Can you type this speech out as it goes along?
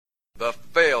The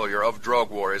failure of drug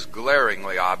war is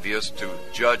glaringly obvious to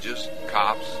judges,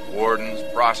 cops, wardens,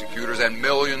 prosecutors, and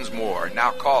millions more now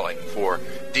calling for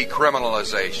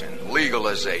decriminalization,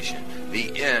 legalization,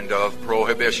 the end of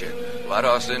prohibition. Let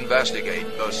us investigate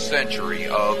the century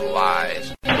of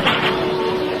lies.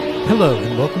 Hello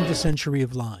and welcome to Century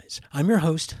of Lies. I'm your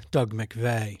host, Doug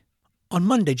McVeigh. On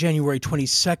Monday, January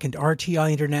 22nd,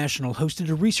 RTI International hosted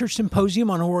a research symposium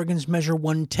on Oregon's Measure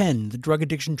 110, the Drug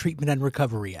Addiction Treatment and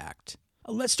Recovery Act.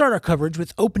 Let's start our coverage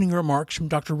with opening remarks from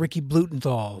Dr. Ricky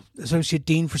Bluthenthal, Associate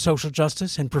Dean for Social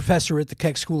Justice and Professor at the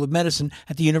Keck School of Medicine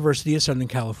at the University of Southern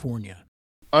California.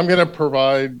 I'm going to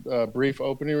provide brief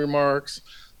opening remarks,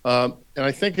 and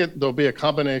I think there'll be a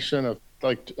combination of,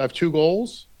 I have two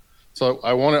goals. So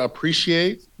I want to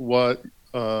appreciate what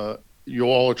you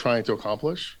all are trying to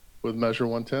accomplish with Measure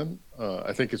 110.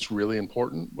 I think it's really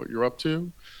important what you're up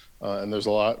to, and there's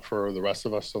a lot for the rest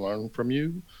of us to learn from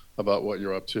you about what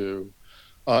you're up to.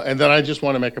 And then I just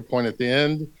want to make a point at the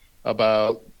end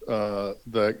about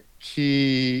the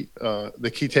key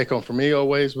take home for me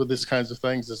always with these kinds of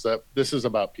things is that this is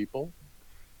about people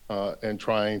and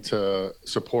trying to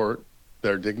support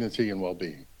their dignity and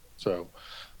well-being. So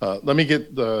let me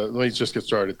just get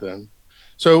started then.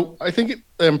 So I think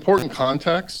the important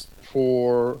context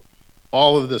for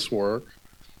all of this work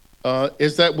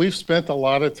is that we've spent a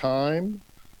lot of time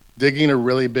digging a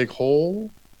really big hole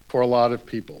for a lot of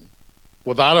people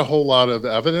without a whole lot of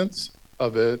evidence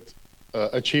of it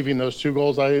achieving those two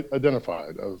goals I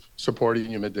identified of supporting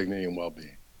human dignity and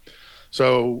well-being.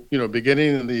 So,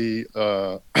 beginning in the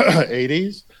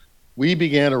 80s, we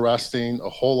began arresting a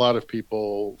whole lot of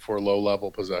people for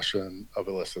low-level possession of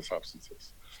illicit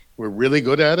substances. We're really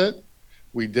good at it.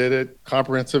 We did it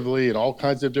comprehensively in all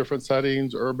kinds of different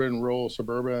settings, urban, rural,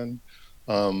 suburban.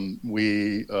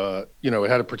 We had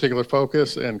a particular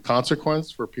focus and consequence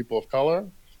for people of color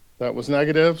that was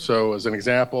negative. So as an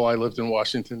example, I lived in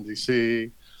Washington,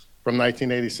 D.C. from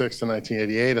 1986 to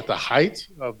 1988 at the height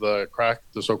of the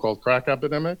so-called crack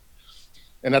epidemic.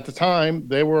 And at the time,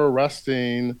 they were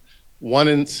arresting 1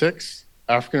 in 6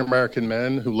 African-American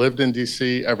men who lived in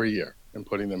D.C. every year and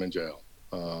putting them in jail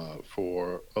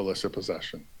for illicit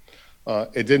possession.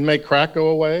 It didn't make crack go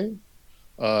away.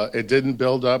 It didn't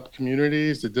build up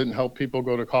communities. It didn't help people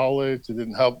go to college. It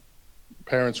didn't help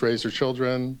parents raise their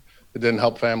children. It didn't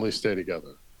help families stay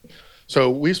together. So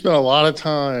we spent a lot of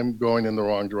time going in the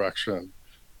wrong direction.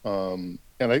 And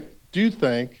I do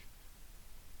think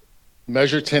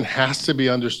Measure 10 has to be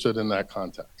understood in that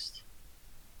context.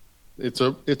 It's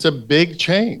a big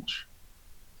change.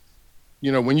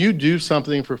 When you do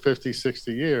something for 50,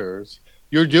 60 years,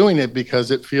 you're doing it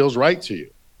because it feels right to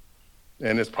you.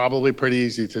 And it's probably pretty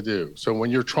easy to do. So when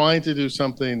you're trying to do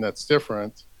something that's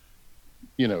different,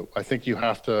 I think you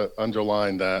have to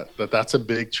underline that's a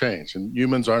big change. And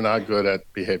humans are not good at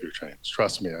behavior change.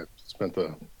 Trust me, I've spent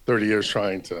the 30 years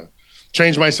trying to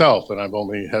change myself, and I've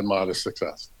only had modest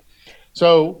success.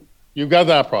 So you've got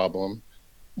that problem.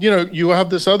 You have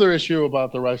this other issue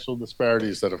about the racial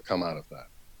disparities that have come out of that,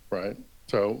 right?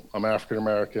 So I'm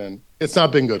African-American. It's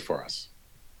not been good for us,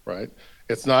 right?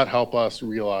 It's not helped us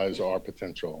realize our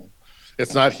potential.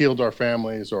 It's not healed our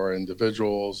families or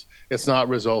individuals. It's not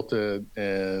resulted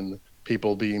in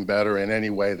people being better in any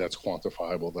way that's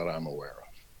quantifiable that I'm aware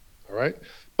of, all right?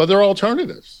 But there are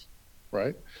alternatives,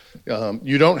 right?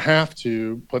 You don't have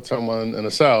to put someone in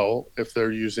a cell if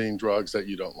they're using drugs that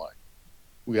you don't like.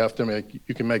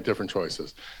 You can make different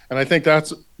choices. And I think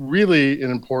that's really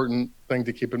an important thing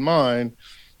to keep in mind,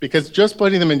 because just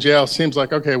putting them in jail seems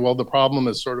like, okay, well, the problem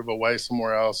is sort of away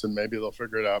somewhere else and maybe they'll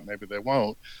figure it out, maybe they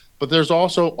won't. But there's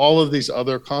also all of these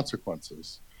other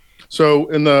consequences. So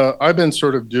I've been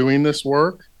sort of doing this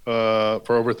work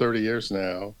for over 30 years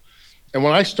now. And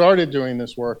when I started doing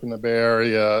this work in the Bay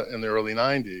Area in the early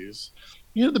 90s,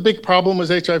 the big problem was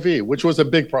HIV, which was a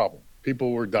big problem.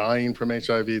 People were dying from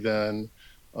HIV then.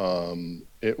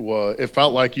 It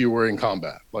felt like you were in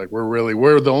combat. Like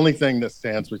we're the only thing that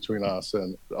stands between us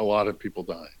and a lot of people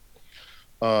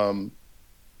dying.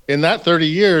 In that 30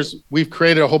 years, we've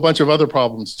created a whole bunch of other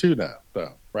problems too now,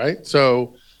 though, right?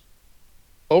 So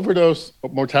overdose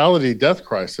mortality death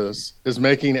crisis is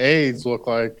making AIDS look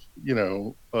like,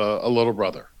 a little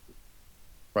brother,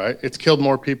 right? It's killed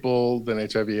more people than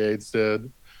HIV/AIDS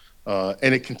did.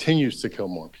 And it continues to kill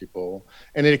more people,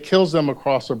 and it kills them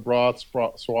across a broad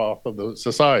swath of the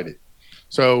society.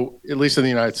 So at least in the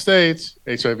United States,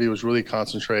 HIV was really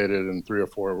concentrated in 3 or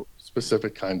 4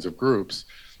 specific kinds of groups.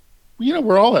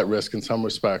 We're all at risk in some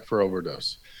respect for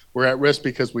overdose. We're at risk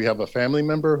because we have a family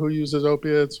member who uses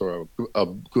opiates, or a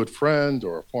good friend,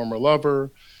 or a former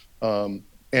lover.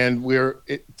 and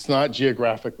it's not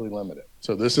geographically limited.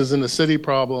 So this isn't a city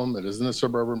problem. It isn't a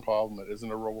suburban problem. It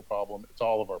isn't a rural problem. It's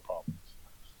all of our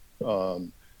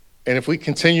problems. And if we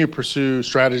continue to pursue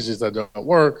strategies that don't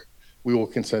work, we will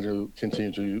continue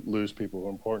to lose people who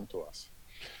are important to us.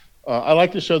 I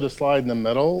like to show the slide in the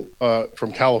middle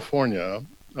from California.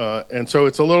 And so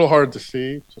it's a little hard to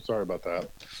see, so sorry about that.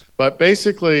 But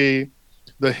basically,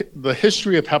 the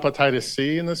history of hepatitis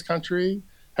C in this country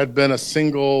had been a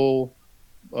single,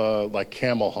 like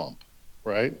camel hump,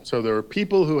 right? So there were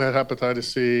people who had hepatitis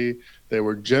C. They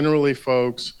were generally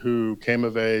folks who came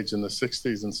of age in the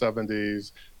 60s and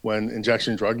 70s when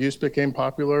injection drug use became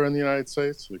popular in the United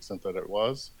States, to the extent that it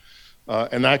was.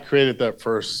 And that created that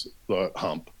first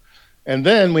hump. And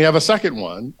then we have a second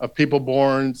one of people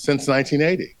born since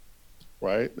 1980,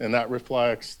 right? And that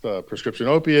reflects the prescription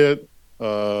opiate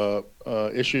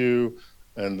issue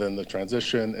and then the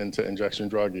transition into injection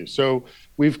drug use. So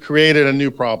we've created a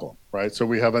new problem, right? So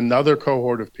we have another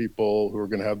cohort of people who are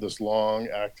going to have this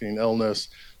long-acting illness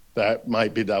that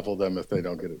might bedevil them if they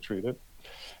don't get it treated.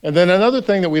 And then another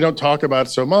thing that we don't talk about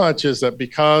so much is that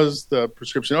because the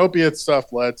prescription opiate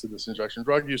stuff led to this injection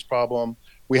drug use problem,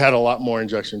 we had a lot more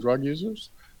injection drug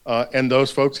users, and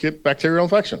those folks get bacterial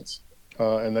infections,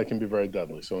 and they can be very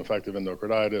deadly. So infective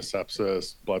endocarditis,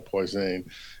 sepsis, blood poisoning,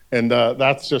 and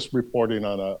that's just reporting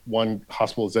on one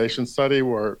hospitalization study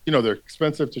where, they're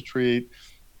expensive to treat,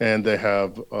 and they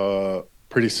have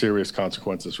pretty serious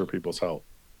consequences for people's health.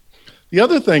 The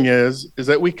other thing is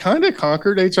that we kind of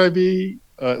conquered HIV,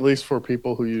 at least for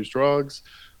people who use drugs,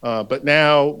 but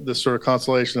now this sort of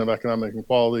constellation of economic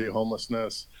inequality,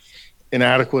 homelessness,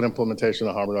 inadequate implementation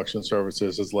of harm reduction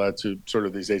services has led to sort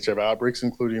of these HIV outbreaks,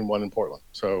 including one in Portland.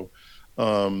 So,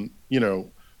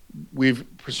 we've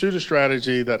pursued a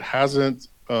strategy that hasn't,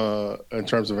 in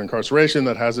terms of incarceration,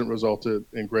 that hasn't resulted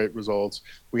in great results.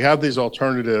 We have these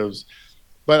alternatives,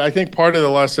 but I think part of the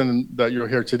lesson that you'll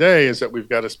hear today is that we've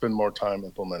got to spend more time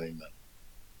implementing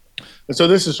them. And so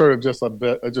this is sort of just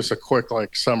a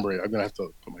quick summary. I'm gonna have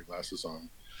to put my glasses on,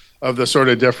 of the sort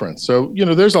of difference. So,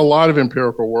 there's a lot of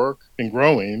empirical work and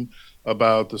growing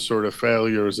about the sort of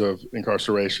failures of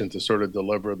incarceration to sort of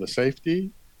deliver the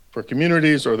safety for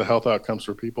communities or the health outcomes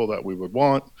for people that we would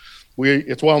want.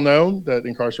 It's well known that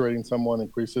incarcerating someone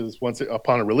increases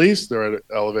upon a release, they're at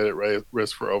elevated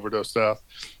risk for overdose death.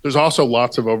 There's also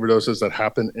lots of overdoses that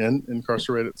happen in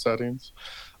incarcerated settings.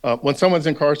 When someone's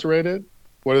incarcerated,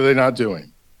 what are they not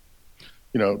doing?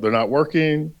 They're not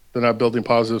working, they're not building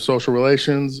positive social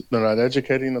relations, they're not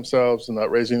educating themselves, they're not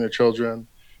raising their children.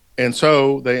 And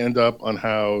so they end up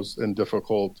unhoused and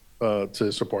difficult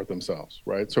to support themselves,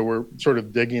 right? So we're sort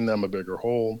of digging them a bigger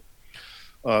hole.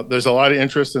 There's a lot of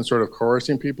interest in sort of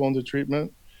coercing people into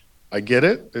treatment. I get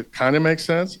it. It kind of makes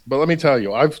sense. But let me tell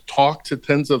you, I've talked to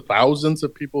tens of thousands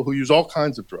of people who use all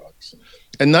kinds of drugs,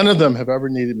 and none of them have ever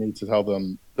needed me to tell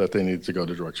them that they need to go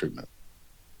to drug treatment.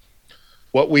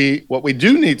 What we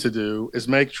do need to do is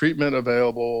make treatment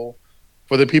available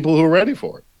for the people who are ready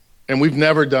for it. And we've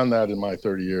never done that in my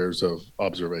 30 years of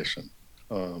observation.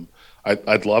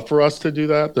 I'd love for us to do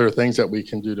that. There are things that we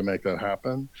can do to make that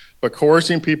happen. But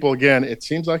coercing people, again, it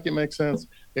seems like it makes sense.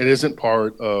 It isn't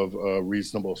part of a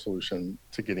reasonable solution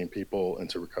to getting people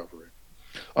into recovery.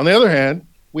 On the other hand,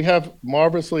 we have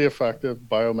marvelously effective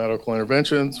biomedical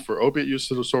interventions for opiate use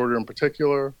disorder in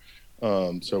particular.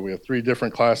 So we have 3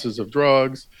 different classes of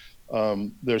drugs.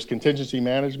 There's contingency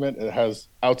management. It has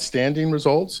outstanding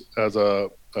results as a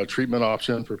treatment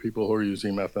option for people who are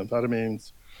using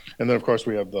methamphetamines. And then, of course,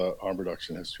 we have the harm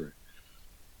reduction history.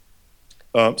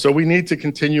 So we need to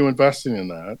continue investing in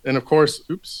that. And, of course,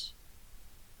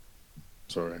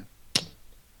 sorry.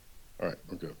 All right,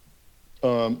 we're good.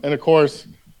 And, of course,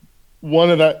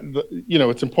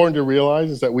 it's important to realize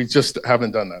is that we just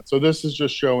haven't done that. So this is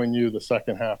just showing you the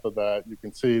second half of that. You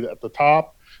can see that at the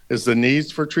top is the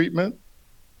needs for treatment,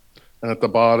 and at the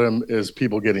bottom is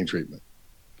people getting treatment.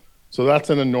 So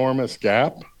that's an enormous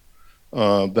gap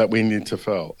that we need to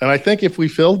fill. And I think if we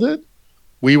filled it,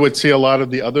 we would see a lot of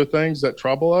the other things that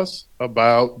trouble us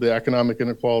about the economic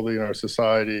inequality in our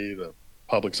society, the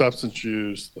public substance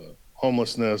use, the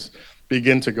homelessness,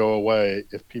 begin to go away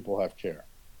if people have care.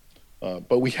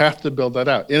 But we have to build that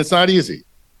out. And it's not easy.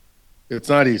 It's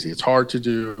not easy. It's hard to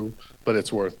do, but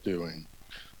it's worth doing.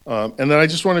 And then I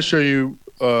just want to show you,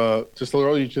 just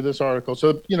alert you to this article.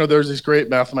 So, there's these great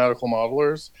mathematical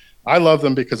modelers. I love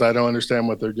them because I don't understand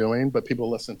what they're doing, but people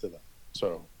listen to them.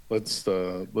 So let's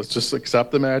just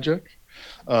accept the magic.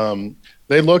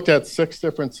 They looked at 6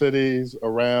 different cities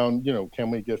around, can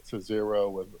we get to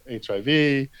zero with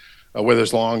HIV, where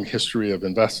there's long history of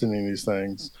investing in these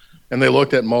things. And they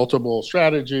looked at multiple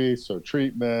strategies, so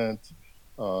treatment,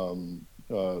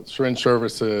 syringe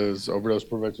services, overdose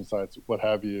prevention sites, what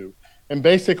have you. And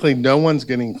basically, no one's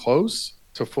getting close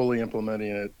to fully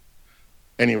implementing it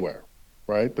anywhere,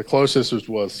 right? The closest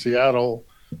was Seattle,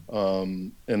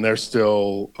 and they're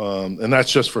still, and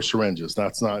that's just for syringes.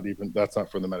 That's not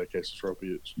for the medications for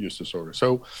opioid use disorder.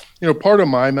 So, part of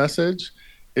my message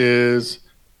is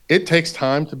it takes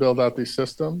time to build out these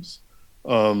systems,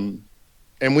 and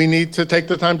we need to take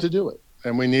the time to do it.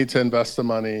 And we need to invest the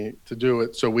money to do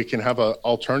it so we can have an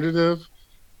alternative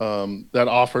that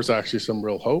offers actually some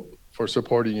real hope for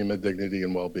supporting human dignity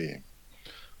and well-being.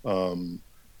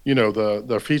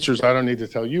 The features, I don't need to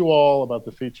tell you all about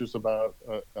the features about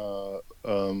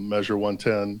Measure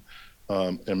 110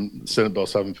 and Senate Bill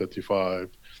 755,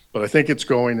 but I think it's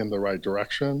going in the right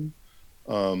direction.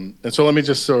 And so let me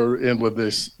just sort of end with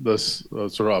this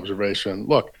sort of observation.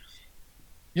 Look,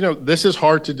 this is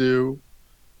hard to do.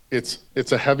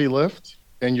 It's a heavy lift,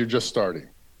 and you're just starting.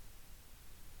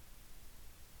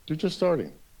 You're just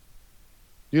starting.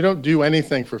 You don't do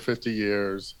anything for 50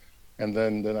 years, and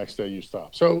then the next day you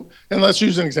stop. So, and let's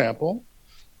use an example.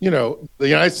 The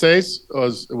United States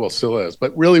still is,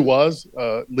 but really was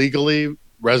legally,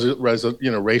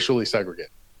 racially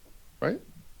segregated, right?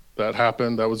 That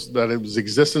happened. That it was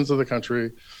existence of the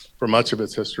country for much of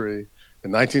its history.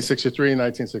 In 1963,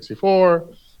 1964.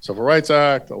 Civil Rights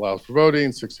Act allowed for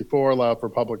voting, 64 allowed for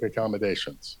public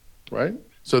accommodations, right?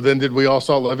 So then did we all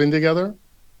start living together?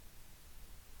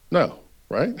 No,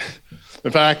 right? In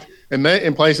fact, in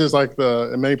many places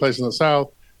in the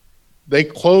South, they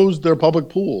closed their public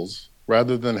pools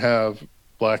rather than have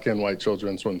Black and white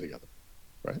children swim together,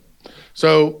 right?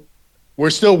 So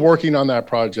we're still working on that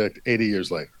project 80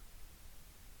 years later,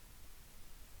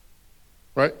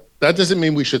 right? That doesn't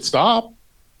mean we should stop,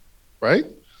 right?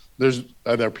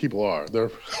 There people are. There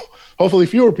are hopefully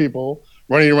fewer people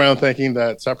running around thinking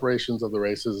that separations of the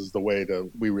races is the way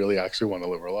we really actually want to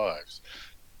live our lives.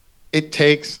 It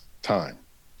takes time.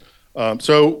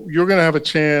 So you're going to have a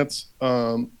chance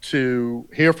to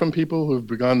hear from people who've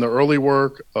begun the early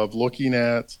work of looking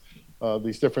at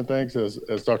these different things.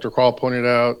 As Dr. Krall pointed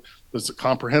out, there's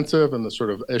comprehensive and the sort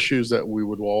of issues that we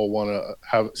would all want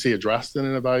to see addressed in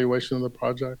an evaluation of the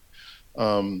project.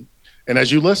 And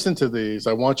as you listen to these,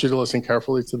 I want you to listen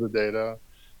carefully to the data,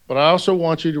 but I also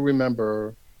want you to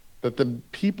remember that the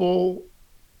people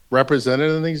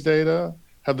represented in these data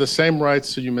have the same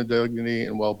rights to human dignity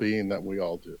and well-being that we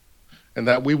all do, and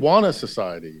that we want a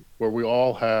society where we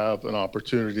all have an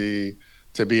opportunity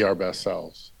to be our best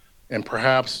selves. And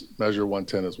perhaps Measure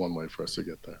 110 is one way for us to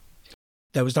get there.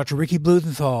 That was Dr. Ricky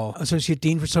Bluthenthal, Associate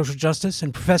Dean for Social Justice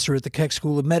and Professor at the Keck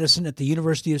School of Medicine at the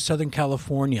University of Southern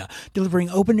California, delivering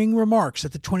opening remarks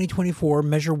at the 2024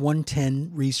 Measure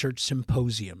 110 Research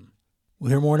Symposium. We'll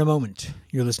hear more in a moment.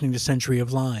 You're listening to Century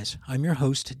of Lies. I'm your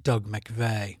host, Doug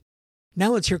McVeigh.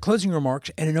 Now let's hear closing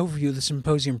remarks and an overview of the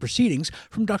symposium proceedings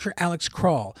from Dr. Alex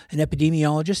Krall, an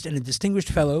epidemiologist and a distinguished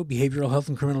fellow, behavioral health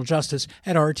and criminal justice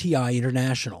at RTI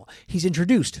International. He's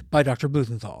introduced by Dr.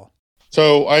 Bluthenthal.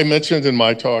 So I mentioned in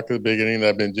my talk at the beginning that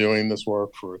I've been doing this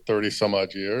work for 30 some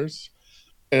odd years.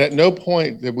 And at no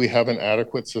point did we have an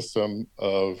adequate system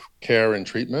of care and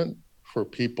treatment for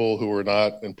people who were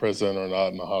not in prison or not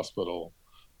in the hospital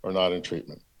or not in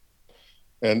treatment.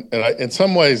 And in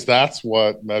some ways, that's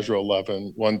what Measure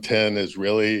 110 is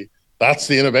really, that's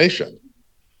the innovation,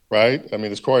 right? I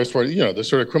mean, this sort of, this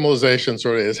sort of criminalization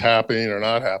sort of is happening or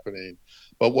not happening.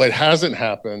 But what hasn't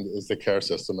happened is the care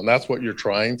system, and that's what you're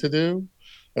trying to do.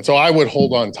 And so I would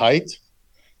hold on tight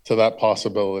to that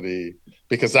possibility,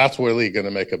 because that's really going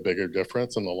to make a bigger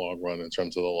difference in the long run in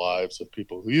terms of the lives of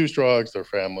people who use drugs, their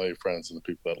family, friends, and the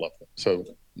people that love them. So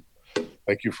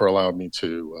thank you for allowing me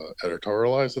to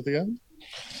editorialize at the end.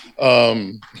 All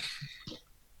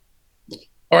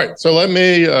right, so let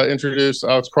me introduce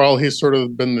Alex Krall. He's sort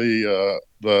of been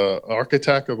the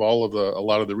architect of a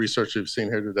lot of the research you've seen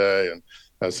here today, and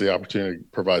has the opportunity to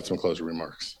provide some closing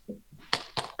remarks.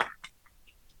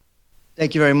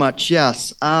 Thank you very much.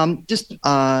 Yes, just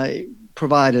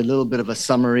provide a little bit of a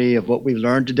summary of what we've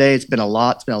learned today. It's been a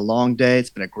lot. It's been a long day.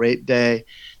 It's been a great day.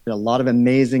 Been a lot of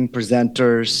amazing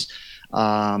presenters.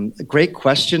 Great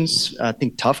questions, I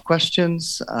think tough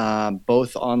questions,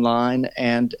 both online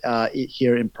and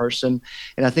here in person.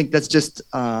 And I think that's just,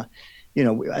 I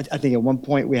think at one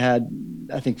point we had,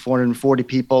 440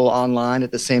 people online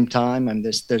at the same time. And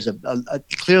there's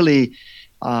clearly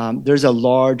there's a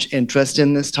large interest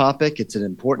in this topic. It's an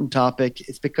important topic.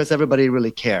 It's because everybody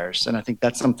really cares. And I think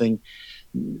that's something,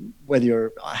 whether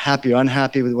you're happy or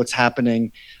unhappy with what's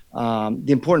happening,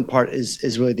 The important part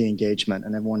is really the engagement,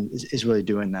 and everyone is really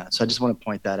doing that. So I just want to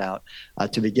point that out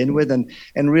to begin with, and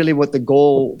really what the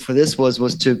goal for this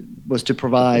was to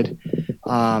provide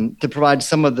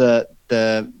some of the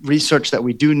research that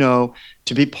we do know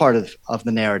to be part of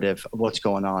the narrative of what's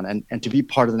going on, and to be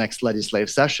part of the next legislative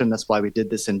session. That's why we did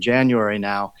this in January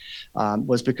now,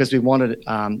 was because we wanted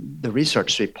the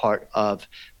research to be part of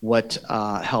what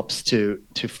helps to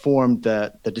form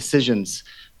the decisions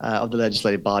of the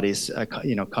legislative bodies,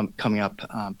 coming up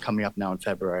now in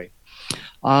February.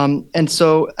 And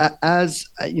so, as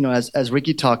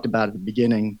Ricky talked about at the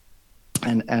beginning,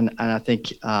 and I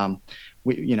think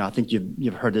I think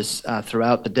you've heard this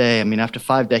throughout the day. I mean, after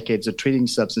 5 decades of treating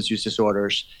substance use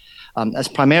disorders as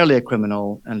primarily a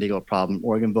criminal and legal problem,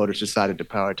 Oregon voters decided to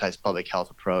prioritize public health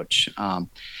approach.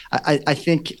 I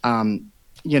think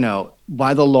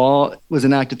why the law was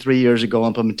enacted 3 years ago,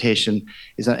 implementation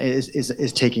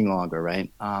is taking longer,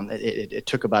 right? It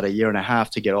took about 1.5 years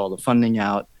to get all the funding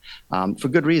out, for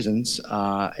good reasons,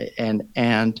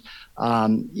 and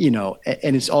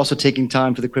it's also taking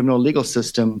time for the criminal legal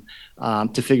system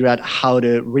to figure out how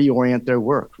to reorient their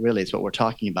work. Really, is what we're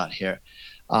talking about here.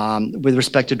 With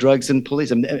respect to drugs and police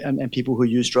and people who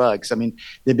use drugs. I mean,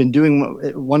 they've been doing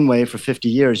one way for 50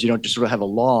 years. You don't just sort of have a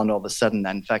law and all of a sudden,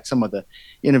 in fact, some of the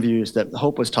interviews that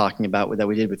Hope was talking about that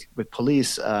we did with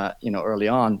police, early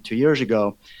on 2 years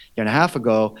ago, 1.5 years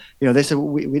ago, they said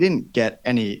we didn't get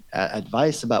any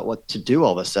advice about what to do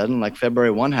all of a sudden. Like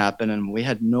February 1 happened and we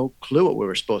had no clue what we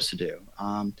were supposed to do.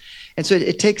 And so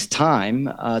it takes time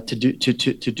to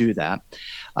do that.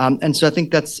 And so I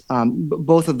think that's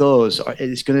both of those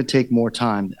it's going to take more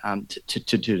time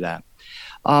to do that.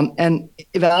 And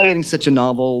evaluating such a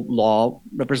novel law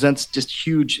represents just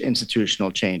huge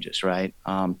institutional changes, right?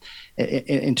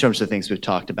 In terms of things we've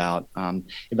talked about.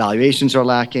 Evaluations are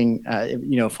lacking,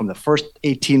 from the first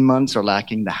 18 months are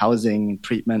lacking the housing,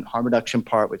 treatment, harm reduction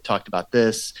part. We've talked about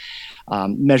this.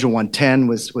 Measure 110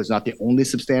 was not the only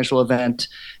substantial event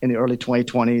in the early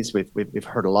 2020s. We've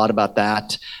heard a lot about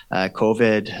that.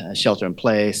 COVID, shelter in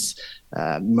place,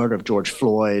 murder of George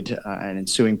Floyd, and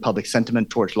ensuing public sentiment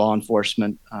towards law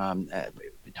enforcement.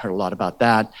 We heard a lot about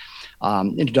that.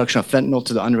 Introduction of fentanyl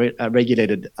to the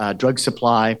unregulated drug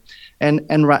supply,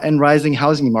 and rising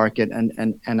housing market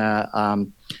and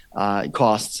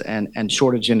costs and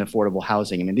shortage in affordable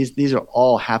housing. I mean, these are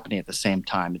all happening at the same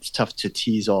time. It's tough to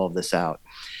tease all of this out.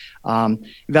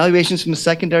 Evaluations from the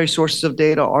secondary sources of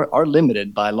data are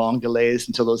limited by long delays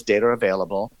until those data are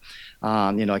available.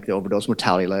 Like the overdose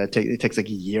mortality, it takes like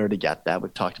 1 year to get that.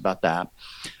 We've talked about that.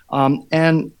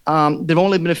 And there've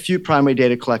only been a few primary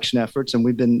data collection efforts, and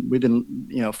we've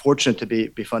been fortunate to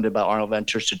be funded by Arnold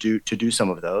Ventures to do some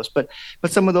of those. But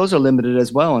some of those are limited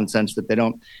as well, in the sense that we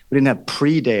didn't have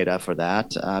pre-data for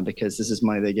that because this is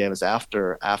money they gave us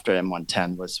after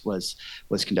M110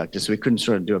 was conducted. So we couldn't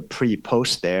sort of do a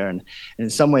pre-post there. And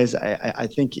in some ways, I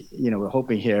think we're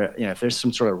hoping here, if there's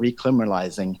some sort of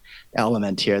recriminalizing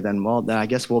element here, then I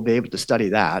guess we'll be able to study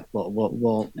that.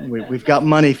 We've got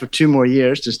money for 2 more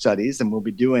years to studies, and we'll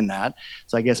be doing that.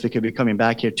 So I guess we could be coming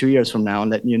back here 2 years from now and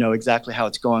letting you know exactly how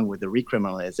it's going with the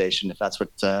recriminalization, if that's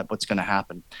what's going to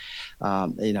happen.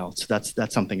 So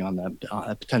that's something on the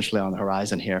potentially on the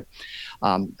horizon here.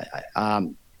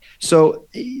 So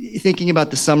thinking about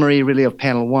the summary really of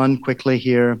panel 1 quickly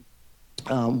here.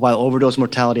 While overdose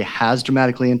mortality has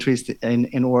dramatically increased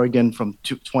in Oregon from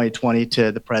 2020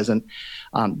 to the present,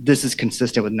 this is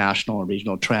consistent with national and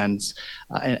regional trends,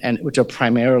 and which are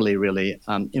primarily really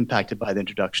impacted by the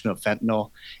introduction of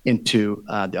fentanyl into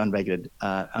the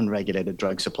unregulated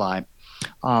drug supply.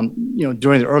 During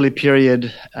the early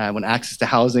period when access to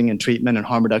housing and treatment and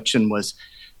harm reduction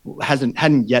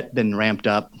hadn't yet been ramped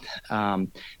up.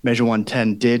 Measure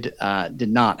 110 did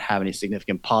not have any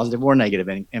significant positive or negative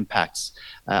impacts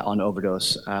on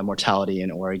overdose mortality in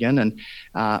Oregon, and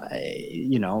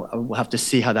we'll have to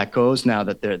see how that goes. Now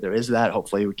that there is that,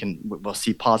 hopefully we'll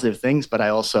see positive things. But I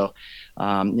also,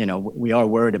 we are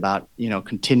worried about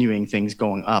continuing things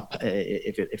going up.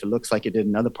 If it looks like it did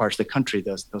in other parts of the country,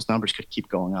 those numbers could keep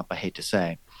going up. I hate to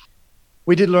say.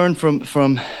 We did learn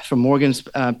from Morgan's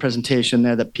presentation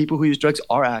there that people who use drugs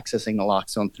are accessing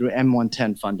naloxone through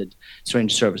M110 funded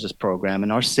syringe services program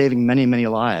and are saving many, many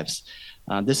lives.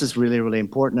 This is really, really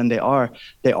important, and they are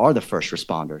the first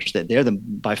responders. They're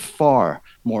by far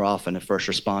more often a first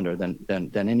responder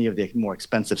than any of the more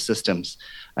expensive systems,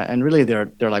 and really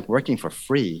they're like working for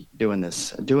free doing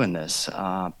this.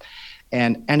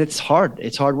 And it's hard.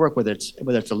 It's hard work, whether it's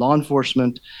the law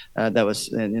enforcement that was,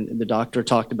 and the doctor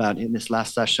talked about in this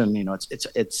last session.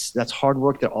 That's hard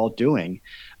work they're all doing,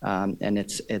 and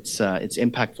it's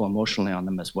impactful emotionally on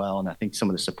them as well. And I think some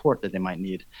of the support that they might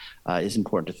need is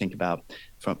important to think about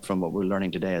from what we're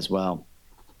learning today as well.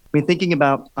 We're thinking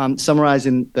about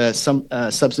summarizing the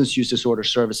substance use disorder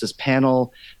services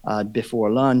panel before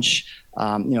lunch.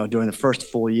 During the first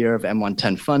full year of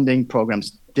M110 funding,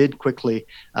 programs did quickly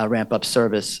ramp up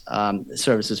services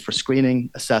for screening,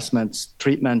 assessments,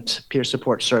 treatment, peer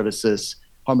support services,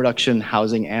 harm reduction,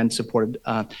 housing, and supported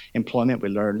employment. We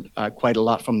learned quite a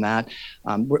lot from that.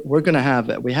 We're going to have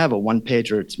a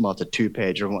one-pager. It's a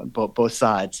two-pager, both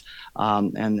sides,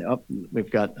 and we've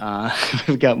got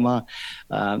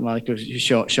Monica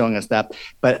showing us that.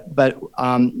 But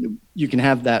you can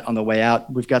have that on the way out.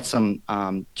 We've got some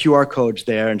QR codes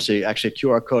there, and so actually a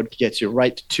QR code gets you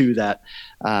right to that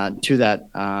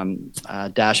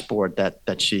dashboard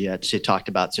that she talked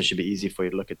about. So it should be easy for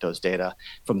you to look at those data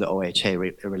from the OHA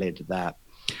related to that.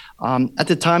 At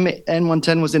the time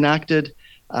N110 was enacted,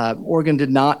 Oregon did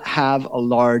not have a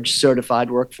large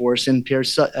certified workforce in peer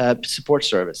support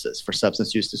services for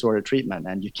substance use disorder treatment,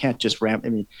 and you can't just ramp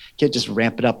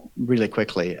it up really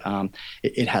quickly.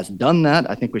 It has done that.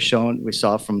 I think we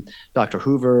saw from Dr.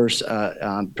 Hoover's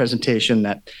presentation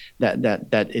that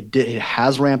it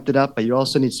has ramped it up, but you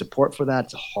also need support for that.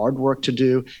 It's hard work to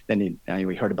do. Then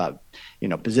we heard about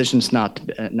positions not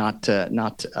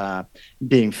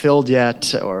being filled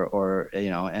yet, or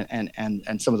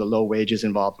and some of the low wages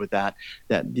involved with that.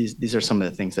 That these are some of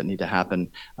the things that need to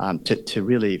happen to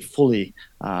really fully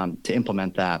to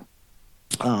implement that.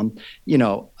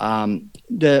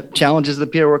 The challenges of the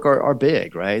peer work are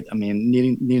big, right? I mean,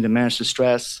 needing to manage the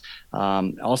stress,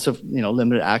 also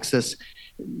limited access.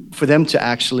 For them to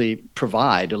actually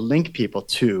provide or link people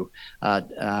to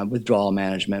withdrawal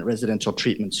management, residential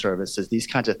treatment services, these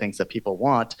kinds of things that people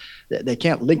want, they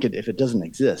can't link it if it doesn't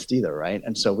exist either, right?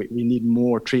 And so we need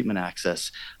more treatment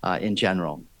access in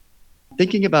general.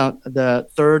 Thinking about the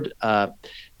third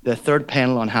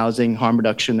panel on housing, harm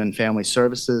reduction, and family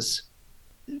services.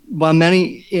 While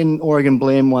many in Oregon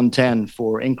blame 110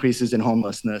 for increases in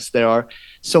homelessness, there are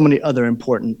so many other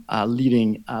important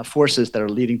leading forces that are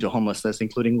leading to homelessness,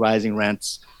 including rising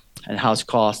rents and house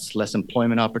costs, less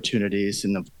employment opportunities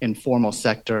in the informal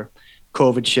sector,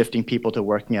 COVID shifting people to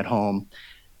working at home,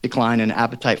 decline in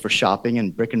appetite for shopping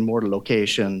in brick and mortar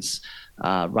locations,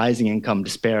 rising income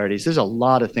disparities. There's a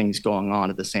lot of things going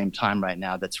on at the same time right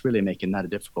now that's really making that a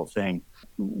difficult thing.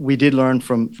 We did learn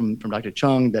from Dr.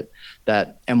 Chung that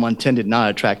M110 did not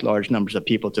attract large numbers of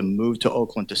people to move to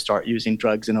Oakland to start using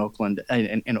drugs in Oakland.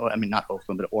 Not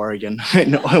Oakland, but Oregon.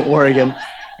 Oregon.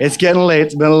 It's getting late.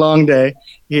 It's been a long day.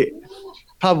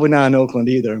 Probably not in Oakland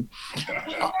either.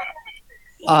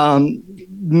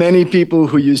 Many people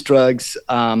who use drugs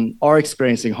are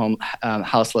experiencing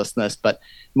houselessness, but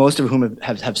most of whom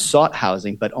have sought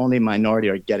housing, but only a minority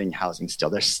are getting housing still.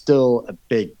 There's still a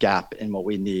big gap in what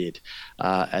we need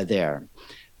there.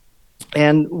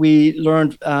 And we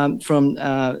learned from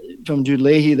Jude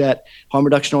Leahy that harm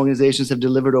reduction organizations have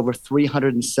delivered over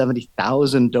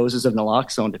 370,000 doses of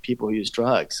naloxone to people who use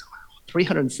drugs.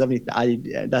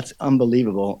 370,000, that's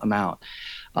unbelievable amount.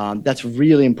 That's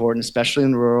really important, especially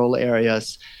in rural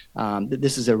areas.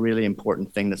 This is a really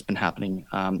important thing that's been happening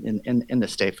in the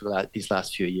state for these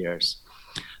last few years.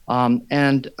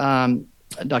 And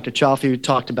Dr. Chaffee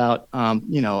talked about,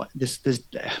 this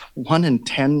 1 in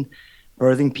 10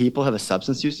 birthing people have a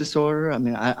substance use disorder. I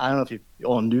mean, I don't know if you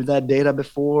all knew that data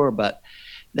before, but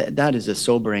that is a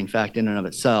sobering fact in and of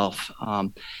itself.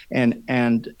 And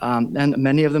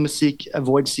many of them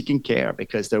avoid seeking care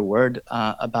because they're worried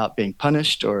about being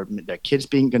punished or their kids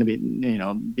going to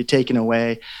be taken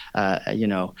away,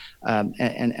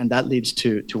 and that leads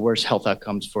to worse health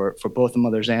outcomes for both the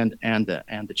mothers and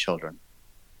the children.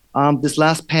 This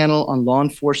last panel on law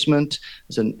enforcement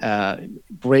is a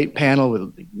great panel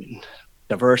with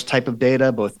diverse type of data,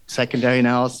 both secondary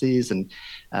analyses and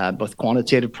both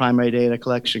quantitative primary data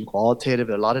collection, qualitative,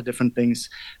 a lot of different things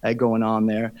going on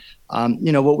there.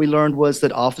 What we learned was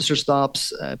that officer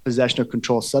stops, possession of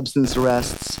controlled substance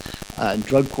arrests,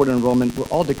 drug court enrollment were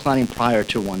all declining prior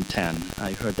to 110.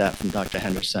 I heard that from Dr.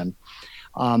 Henderson.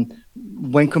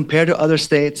 When compared to other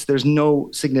states, there's no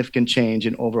significant change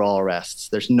in overall arrests.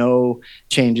 There's no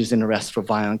changes in arrests for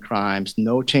violent crimes,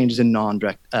 no changes in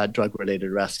non-drug-related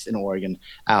arrests in Oregon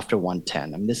after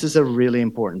 110. I mean, this is a really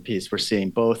important piece we're seeing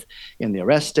both in the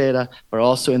arrest data, but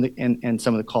also in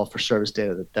some of the call for service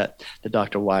data that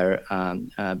Dr. Wire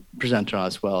presented on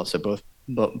as well. So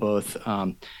both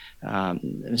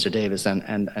Mr. Davis and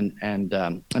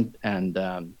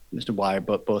Mr. Wire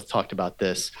both talked about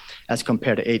this. As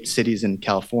compared to 8 cities in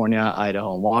California,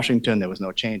 Idaho, and Washington, there was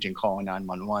no change in calling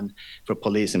 911 for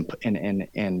police in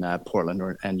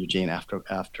Portland and Eugene after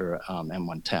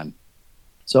M110.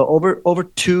 So over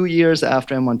 2 years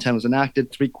after M110 was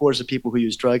enacted, 3/4 of people who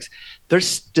use drugs, they're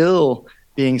still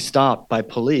being stopped by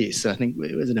police. I think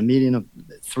it was in a median of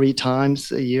 3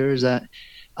 times a year. Is that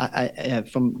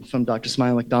from Dr.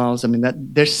 Smiley McDonald's? I mean, that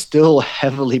they're still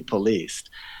heavily policed,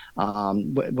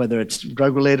 whether it's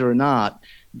drug related or not.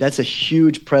 That's a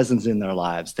huge presence in their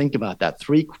lives. Think about that.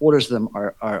 3/4 of them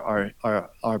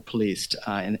are policed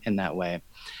in that way.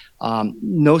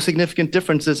 No significant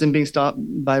differences in being stopped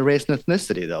by race and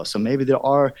ethnicity, though. So maybe there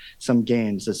are some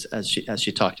gains, as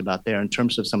she talked about there, in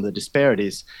terms of some of the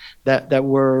disparities that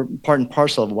were part and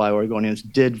parcel of why Oregonians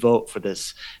did vote for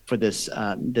this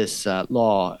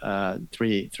law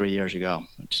 3 years ago,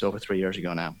 just over 3 years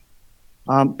ago now.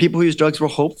 People who use drugs were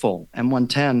hopeful.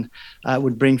 M110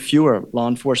 would bring fewer law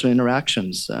enforcement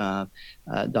interactions.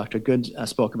 Dr. Good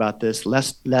spoke about this.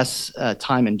 Less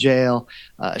time in jail,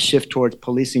 a shift towards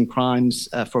policing crimes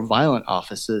for violent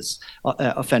offenses,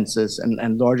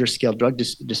 and larger scale drug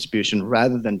distribution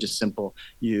rather than just simple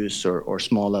use or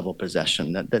small level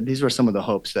possession. That these were some of the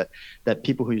hopes that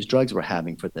people who use drugs were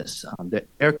having for this.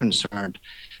 They're concerned.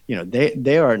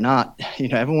 They are not,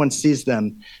 everyone sees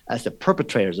them as the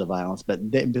perpetrators of violence, but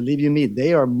believe you me,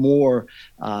 they are more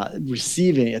at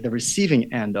the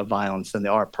receiving end of violence than they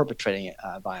are perpetrating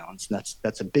violence. And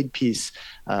that's a big piece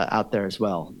out there as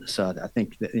well. So I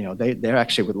think that, they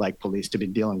actually would like police to be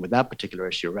dealing with that particular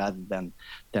issue rather than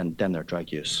their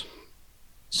drug use.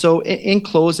 So in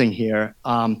closing here,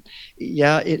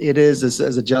 it is,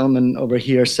 as a gentleman over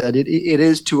here said, it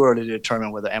is too early to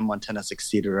determine whether M110 has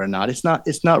succeeded or not.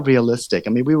 It's not realistic. I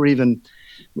mean,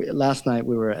 last night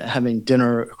we were having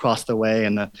dinner across the way,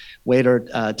 and the waiter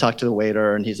talked to the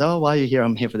waiter, and he's, "Oh, why are you here?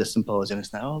 I'm here for this symposium."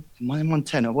 It's like, "Oh,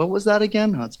 M110. What was that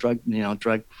again?" "Oh, it's drug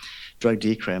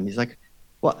decrim." He's like,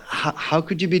 "Well, how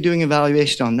could you be doing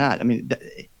evaluation on that? I mean,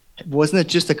 wasn't it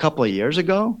just a couple of years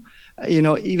ago?"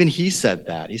 Even he said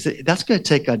that. He said, that's going to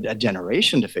take a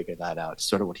generation to figure that out,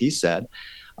 sort of what he said.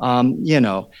 I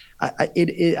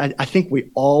think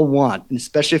we all want, and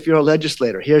especially if you're a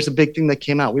legislator, here's a big thing that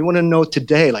came out. We want to know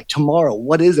today, like tomorrow,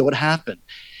 what is it? What happened?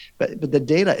 But the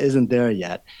data isn't there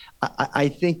yet. I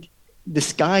think the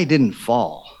sky didn't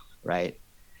fall, right?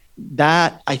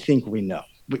 That I think we know.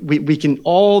 We can,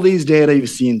 all these data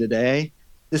you've seen today,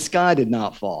 the sky did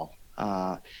not fall.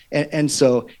 And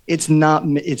so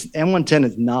M110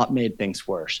 has not made things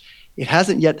worse. It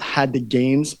hasn't yet had the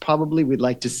gains probably we'd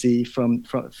like to see from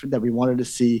that we wanted to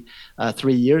see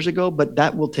 3 years ago, but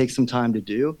that will take some time to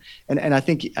do. And I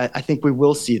think we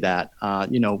will see that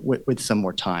with some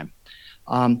more time.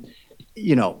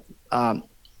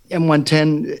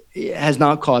 M110 has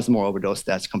not caused more overdose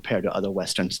deaths compared to other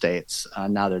Western states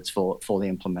now that it's fully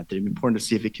implemented. It's important to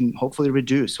see if it can hopefully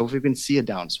reduce. Hopefully we can see a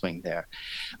downswing there.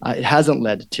 It hasn't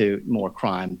led to more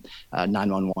crime,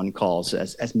 911 calls,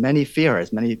 as many fear,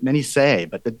 as many say,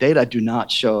 but the data do not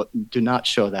show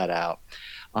that out.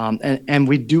 And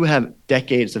we do have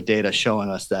decades of data showing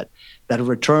us that a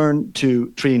return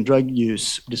to treating drug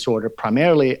use disorder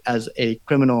primarily as a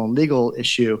criminal and legal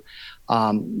issue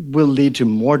will lead to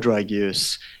more drug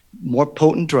use, more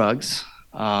potent drugs,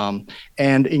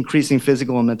 and increasing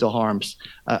physical and mental harms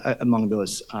among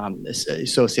those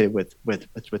associated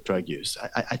with drug use.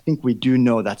 I think we do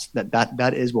know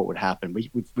that is what would happen.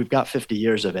 We've got 50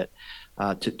 years of it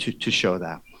to show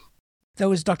that. That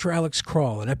was Dr. Alex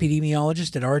Kroll, an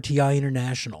epidemiologist at RTI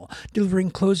International,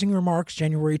 delivering closing remarks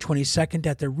January 22nd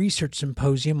at the Research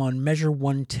Symposium on Measure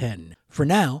 110. For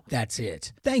now, that's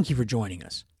it. Thank you for joining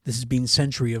us. This has been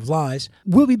Century of Lies.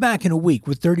 We'll be back in a week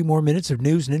with 30 more minutes of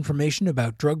news and information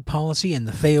about drug policy and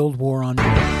the failed war on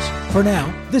drugs. For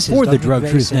now, this is For Doug the Drug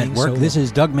McVeigh Truth Network, this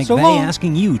is Doug McVeigh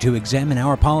asking you to examine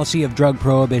our policy of drug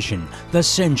prohibition, the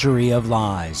Century of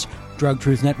Lies. Drug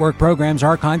Truth Network programs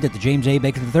archived at the James A.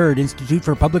 Baker III Institute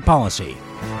for Public Policy.